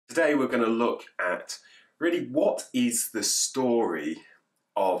Today we're going to look at really what is the story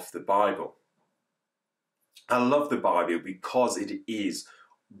of the Bible. I love the Bible because it is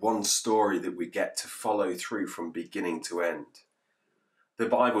one story that we get to follow through from beginning to end. The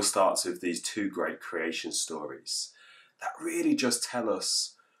Bible starts with these two great creation stories that really just tell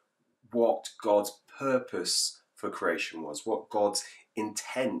us what God's purpose for creation was, what God's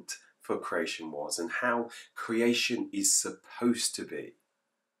intent for creation was, and how creation is supposed to be.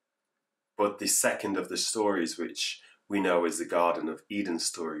 But the second of the stories, which we know as the Garden of Eden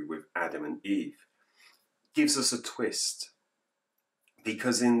story with Adam and Eve, gives us a twist.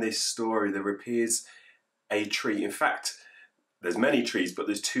 Because in this story there appears a tree. In fact, there's many trees, but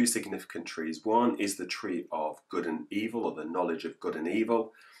there's two significant trees. One is the tree of good and evil, or the knowledge of good and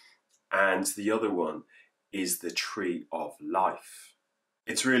evil. And the other one is the tree of life.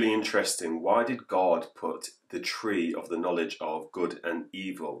 It's really interesting. Why did God put the tree of the knowledge of good and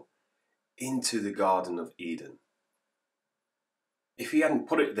evil into the Garden of Eden? If he hadn't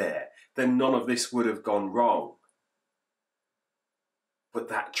put it there, then none of this would have gone wrong. But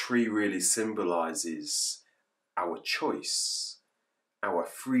that tree really symbolizes our choice, our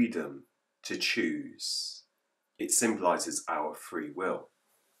freedom to choose. It symbolizes our free will.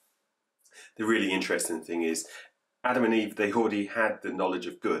 The really interesting thing is, Adam and Eve, they already had the knowledge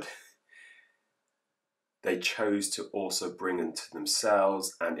of good. They chose to also bring into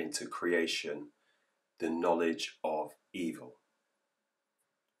themselves and into creation the knowledge of evil.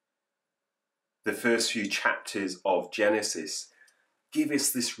 The first few chapters of Genesis give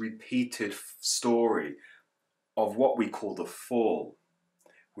us this repeated story of what we call the fall,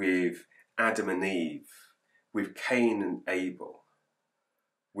 with Adam and Eve, with Cain and Abel,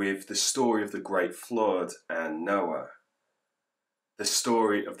 with the story of the great flood and Noah, the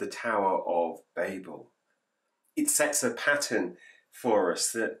story of the Tower of Babel. It sets a pattern for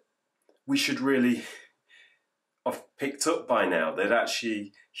us that we should really have picked up by now, that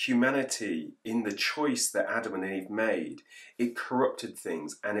actually humanity, in the choice that Adam and Eve made, it corrupted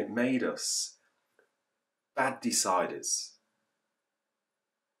things and it made us bad deciders.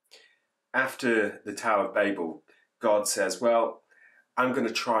 After the Tower of Babel, God says, well, I'm going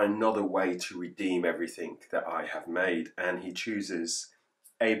to try another way to redeem everything that I have made. And he chooses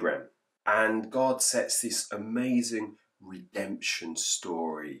Abram. And God sets this amazing redemption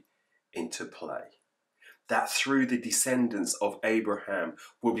story into play. That through the descendants of Abraham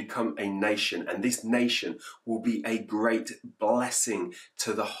will become a nation, and this nation will be a great blessing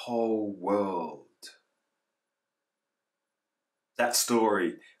to the whole world. That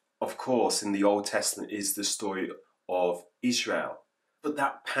story, of course, in the Old Testament is the story of Israel. But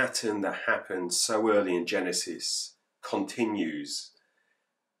that pattern that happened so early in Genesis continues.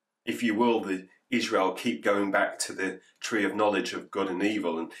 If you will, the Israel keep going back to the tree of knowledge of good and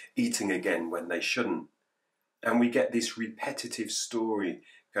evil and eating again when they shouldn't. And we get this repetitive story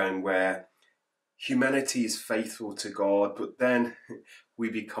going where humanity is faithful to God, but then we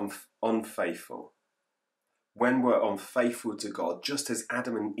become unfaithful. When we're unfaithful to God, just as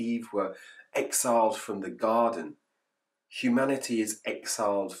Adam and Eve were exiled from the garden, humanity is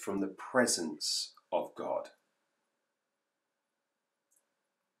exiled from the presence of God.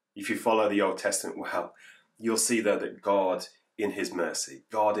 If you follow the Old Testament well, you'll see there that God in his mercy,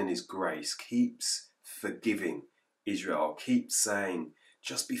 God in his grace, keeps forgiving Israel, keeps saying,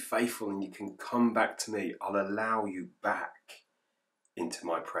 just be faithful and you can come back to me. I'll allow you back into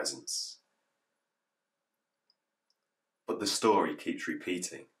my presence. But the story keeps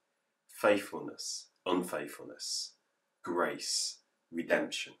repeating. Faithfulness, unfaithfulness, grace,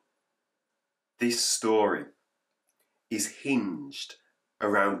 redemption. This story is hinged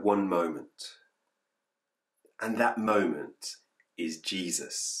around one moment. And that moment is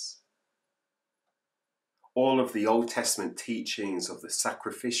Jesus. All of the Old Testament teachings of the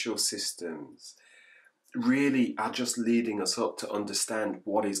sacrificial systems really are just leading us up to understand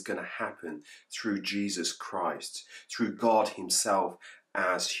what is going to happen through Jesus Christ, through God himself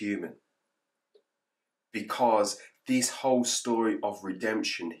as human. Because this whole story of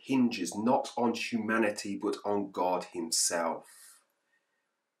redemption hinges not on humanity but on God himself.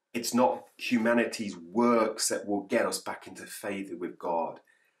 It's not humanity's works that will get us back into favour with God,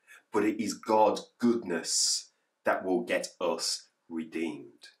 but it is God's goodness that will get us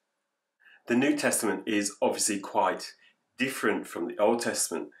redeemed. The New Testament is obviously quite different from the Old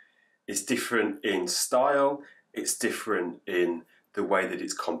Testament. It's different in style, it's different in the way that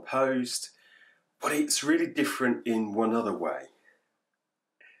it's composed, but it's really different in one other way.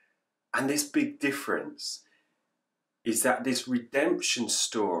 And this big difference is that this redemption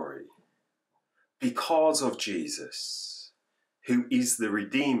story, because of Jesus, who is the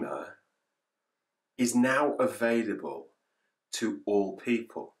Redeemer, is now available to all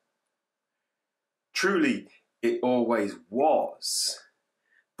people. Truly, it always was,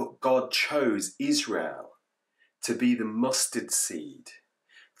 but God chose Israel to be the mustard seed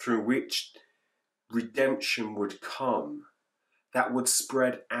through which redemption would come, that would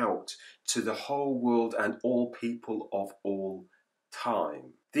spread out to the whole world and all people of all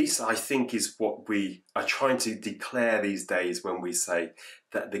time. This, I think, is what we are trying to declare these days when we say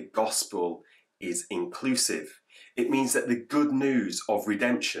that the gospel is inclusive. It means that the good news of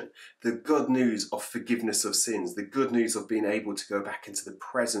redemption, the good news of forgiveness of sins, the good news of being able to go back into the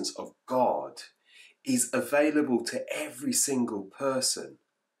presence of God is available to every single person.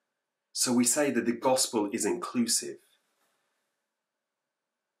 So we say that the gospel is inclusive.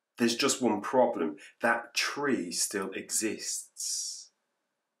 There's just one problem. That tree still exists.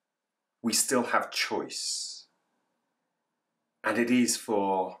 We still have choice. And it is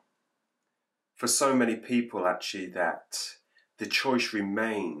for so many people actually that the choice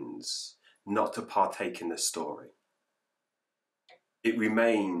remains not to partake in the story. It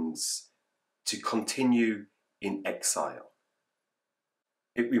remains to continue in exile.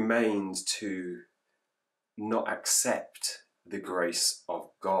 It remains to not accept the grace of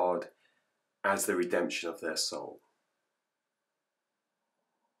God as the redemption of their soul.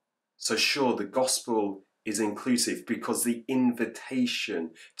 So sure, the gospel is inclusive because the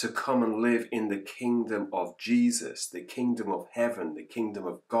invitation to come and live in the kingdom of Jesus, the kingdom of heaven, the kingdom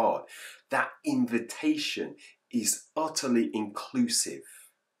of God, that invitation is utterly inclusive.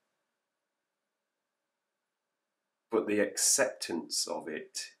 But the acceptance of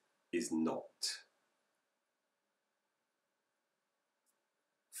it is not.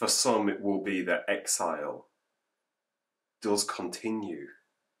 For some, it will be that exile does continue,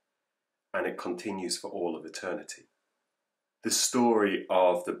 and it continues for all of eternity. The story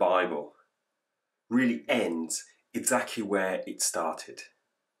of the Bible really ends exactly where it started.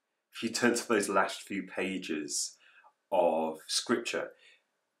 If you turn to those last few pages of Scripture,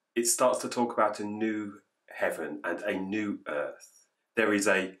 it starts to talk about a new heaven and a new earth. There is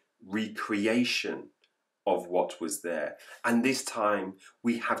a recreation of what was there. And this time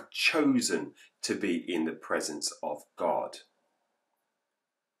we have chosen to be in the presence of God.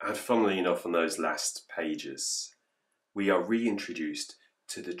 And funnily enough, on those last pages, we are reintroduced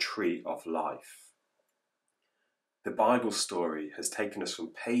to the tree of life. The Bible story has taken us from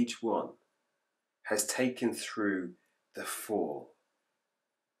page 1, has taken through the fall,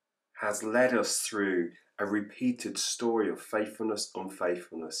 has led us through a repeated story of faithfulness,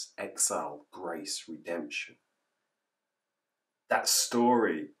 unfaithfulness, exile, grace, redemption. That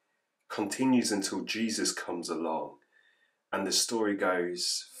story continues until Jesus comes along, and the story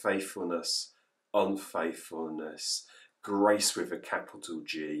goes faithfulness, unfaithfulness, grace with a capital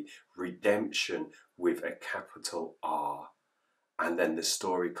G, redemption with a capital R, and then the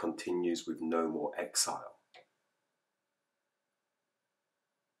story continues with no more exile.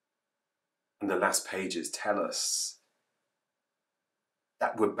 And the last pages tell us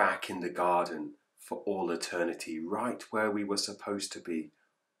that we're back in the garden for all eternity, right where we were supposed to be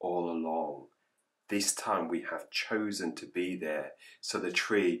all along. This time we have chosen to be there, so the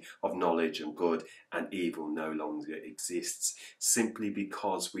tree of knowledge and good and evil no longer exists, simply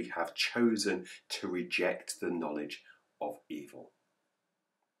because we have chosen to reject the knowledge of evil.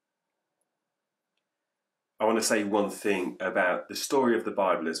 I want to say one thing about the story of the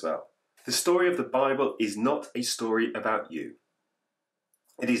Bible as well. The story of the Bible is not a story about you.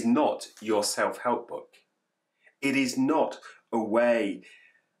 It is not your self-help book. It is not a way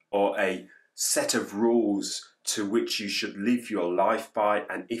or a set of rules to which you should live your life by,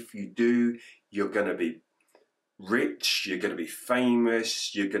 and if you do, you're going to be rich, you're going to be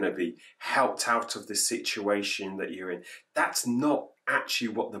famous, you're going to be helped out of the situation that you're in. That's not actually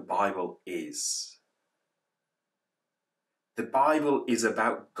what the Bible is. The Bible is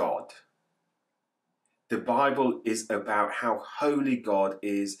about God. The Bible is about how holy God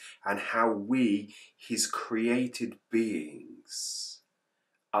is and how we, his created beings,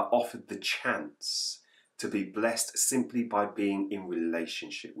 are offered the chance to be blessed simply by being in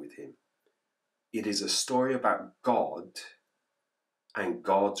relationship with him. It is a story about God and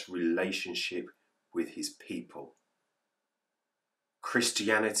God's relationship with his people.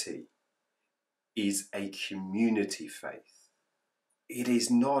 Christianity is a community faith. It is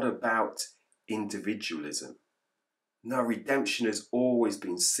not about individualism. No, redemption has always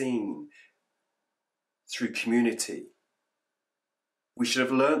been seen through community. We should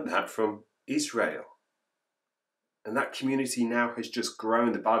have learned that from Israel. And that community now has just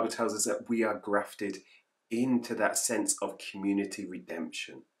grown. The Bible tells us that we are grafted into that sense of community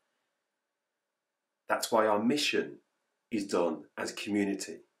redemption. That's why our mission is done as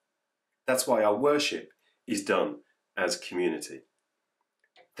community. That's why our worship is done as community.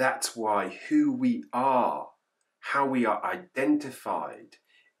 That's why who we are, how we are identified,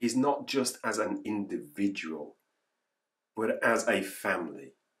 is not just as an individual, but as a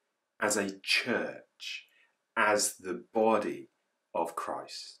family, as a church, as the body of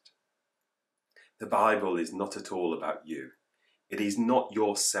Christ. The Bible is not at all about you. It is not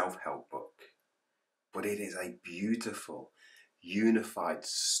your self-help book, but it is a beautiful, unified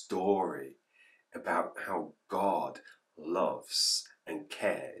story about how God loves and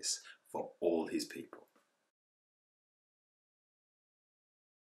cares for all his people.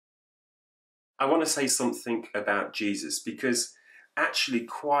 I want to say something about Jesus, because actually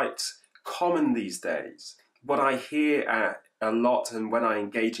quite common these days, what I hear a lot and when I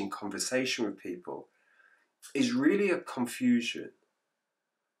engage in conversation with people is really a confusion,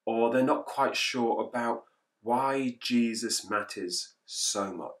 or they're not quite sure about why Jesus matters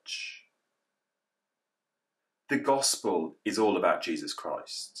so much. The gospel is all about Jesus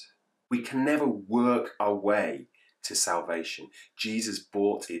Christ. We can never work our way to salvation. Jesus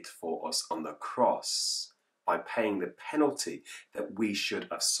bought it for us on the cross by paying the penalty that we should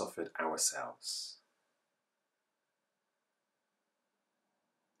have suffered ourselves.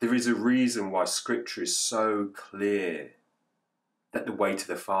 There is a reason why Scripture is so clear that the way to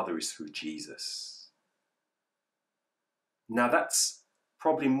the Father is through Jesus. Now that's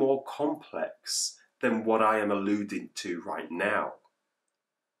probably more complex than what I am alluding to right now.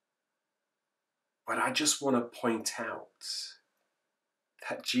 But I just want to point out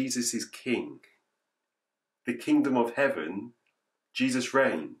that Jesus is King. The kingdom of heaven, Jesus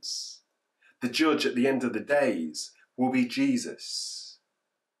reigns. The judge at the end of the days will be Jesus.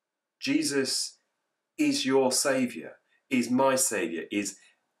 Jesus is your Saviour, is my Saviour, is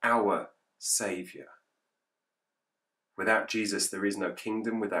our Saviour. Without Jesus, there is no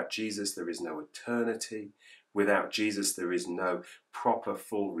kingdom. Without Jesus, there is no eternity. Without Jesus, there is no proper,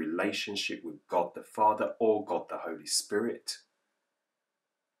 full relationship with God the Father or God the Holy Spirit.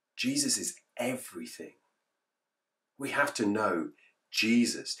 Jesus is everything. We have to know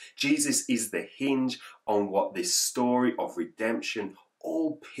Jesus. Jesus is the hinge on what this story of redemption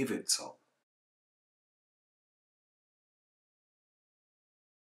all pivots on.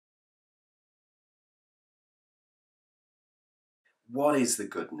 What is the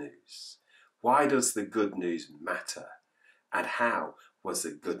good news? Why does the good news matter? And how was the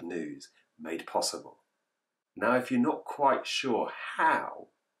good news made possible? Now, if you're not quite sure how,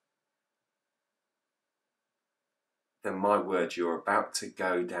 then my word, you're about to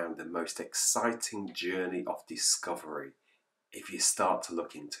go down the most exciting journey of discovery if you start to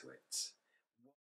look into it.